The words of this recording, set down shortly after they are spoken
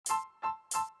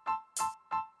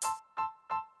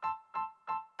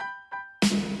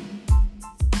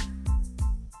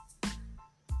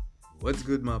What's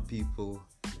good, my people?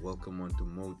 Welcome on to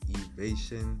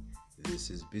Motivation.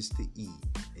 This is Mr. E,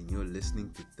 and you're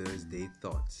listening to Thursday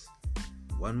Thoughts.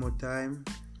 One more time,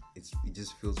 it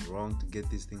just feels wrong to get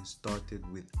this thing started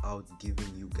without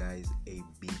giving you guys a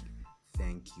big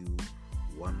thank you.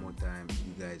 One more time,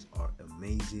 you guys are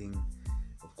amazing.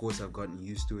 Of course, I've gotten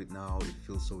used to it now. It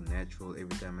feels so natural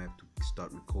every time I have to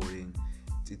start recording.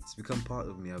 It's become part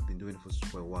of me. I've been doing it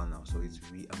for a while now, so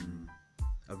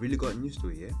I've really gotten used to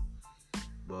it. Yeah.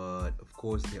 But of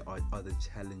course, there are other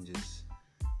challenges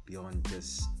beyond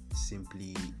just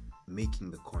simply making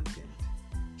the content.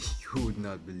 You would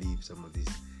not believe some of these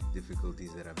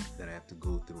difficulties that I have to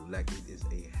go through. Like, it is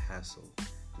a hassle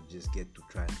to just get to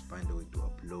try and find a way to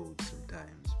upload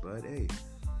sometimes. But hey,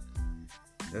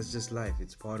 that's just life.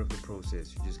 It's part of the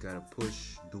process. You just gotta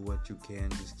push, do what you can,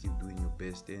 just keep doing your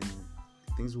best, and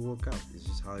things will work out. It's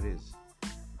just how it is.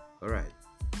 All right.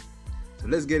 So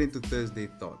let's get into Thursday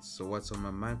thoughts. So what's on my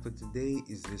mind for today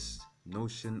is this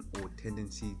notion or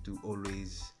tendency to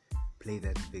always play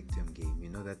that victim game. You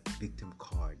know, that victim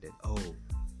card that,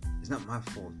 it's not my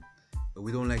fault. But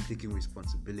we don't like taking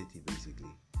responsibility, basically.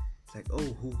 It's like,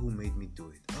 who made me do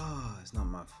it? It's not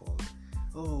my fault.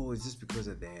 It's just because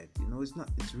of that. You know,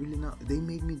 it's really not. They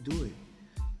made me do it.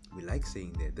 We like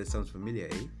saying that. That sounds familiar,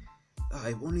 eh?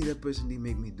 If only that person didn't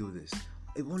make me do this.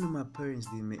 If only my parents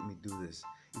didn't make me do this.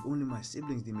 If only my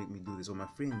siblings didn't make me do this, or my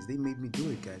friends, they made me do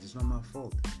it, guys. It's not my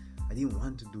fault. I didn't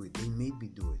want to do it. They made me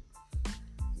do it.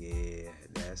 Yeah,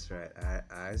 that's right.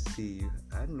 I see you.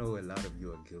 I know a lot of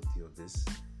you are guilty of this.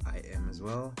 I am as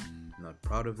well. Not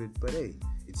proud of it, but hey,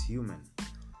 it's human.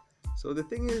 So the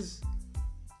thing is,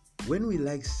 when we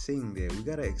like saying that, we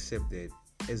gotta accept that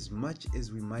as much as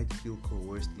we might feel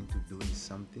coerced into doing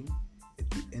something, at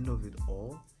the end of it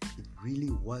all, it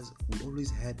really was, we always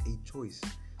had a choice.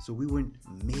 So we weren't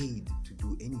made to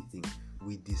do anything.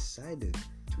 We decided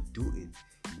to do it.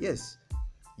 Yes,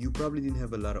 you probably didn't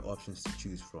have a lot of options to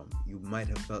choose from. You might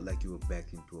have felt like you were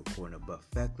backed into a corner. But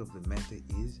fact of the matter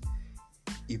is,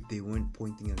 if they weren't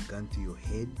pointing a gun to your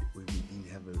head, or if they didn't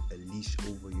have a leash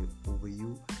over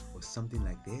you, or something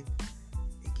like that,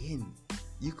 again,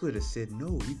 you could have said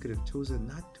no. You could have chosen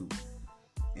not to.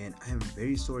 And I am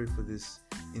very sorry for this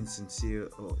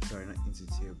inconsiderate,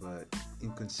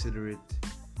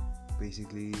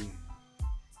 basically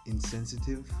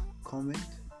insensitive comment.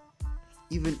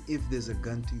 Even if there's a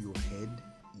gun to your head,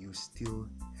 you still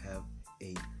have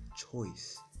a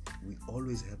choice. We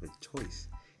always have a choice.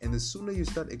 And the sooner you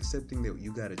start accepting that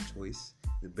you got a choice,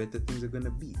 the better things are going to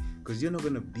be. Because you're not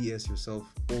going to BS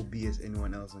yourself or BS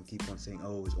anyone else and keep on saying,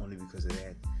 it's only because of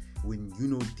that. When you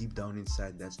know deep down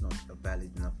inside that's not a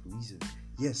valid enough reason.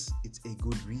 Yes, it's a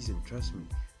good reason, trust me.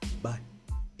 But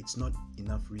it's not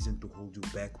enough reason to hold you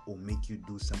back or make you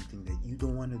do something that you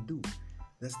don't want to do.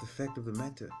 That's the fact of the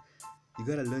matter. You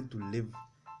gotta learn to live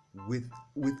with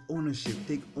ownership.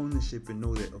 Take ownership and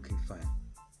know that, okay, fine.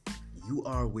 You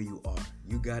are where you are.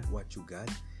 You got what you got,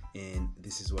 and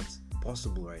this is what's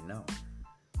possible right now.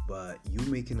 But you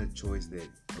making a choice that,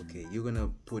 okay, you're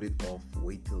gonna put it off,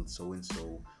 wait till so and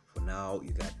so. For now,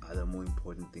 you got other more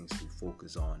important things to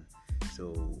focus on.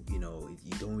 So, you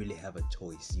don't really have a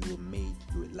choice. You were made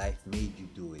to do it. Life made you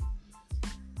do it.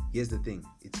 Here's the thing.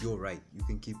 It's your right. You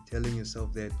can keep telling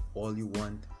yourself that all you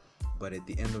want, but at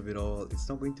the end of it all, it's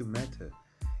not going to matter.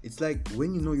 It's like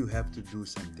when you know you have to do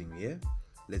something, yeah?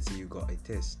 Let's say you got a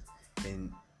test,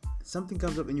 and something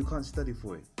comes up and you can't study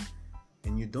for it,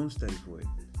 and you don't study for it.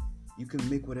 You can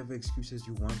make whatever excuses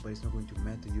you want, but it's not going to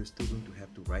matter. You're still going to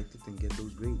have to write it and get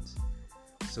those grades.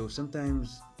 So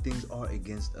sometimes things are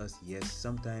against us, yes.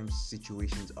 Sometimes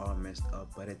situations are messed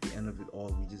up, but at the end of it all,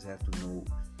 we just have to know.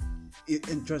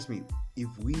 And trust me, if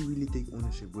we really take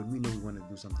ownership, when we know we want to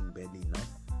do something badly enough,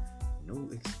 no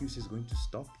excuse is going to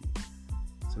stop you.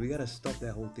 So we gotta stop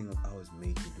that whole thing of I was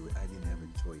made to do it. I didn't have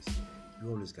a choice. You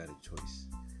always got a choice.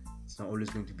 It's not always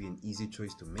going to be an easy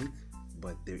choice to make,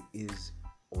 but there is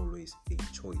always a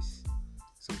choice.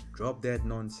 So drop that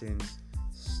nonsense.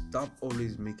 Stop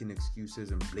always making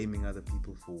excuses and blaming other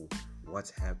people for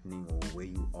what's happening or where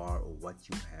you are or what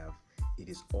you have. It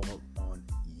is all on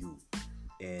you.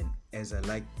 And as I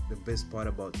like, the best part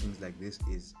about things like this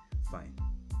is, fine,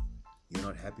 you're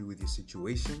not happy with your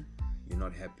situation, you're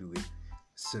not happy with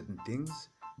certain things,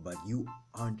 but you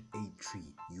aren't a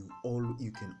tree. You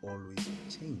can always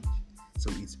change. So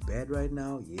it's bad right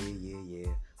now,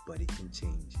 yeah, but it can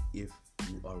change if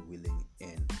you are willing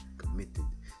and committed.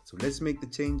 So let's make the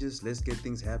changes. Let's get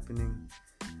things happening.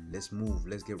 Let's move.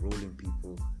 Let's get rolling,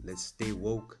 people. Let's stay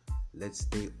woke. Let's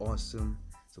stay awesome.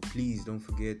 So please don't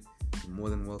forget, you're more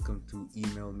than welcome to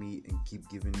email me and keep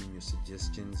giving me your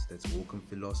suggestions. That's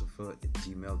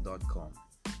wokenphilosopher@gmail.com.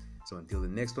 So until the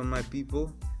next one, my people,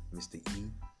 Mr.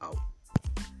 E out.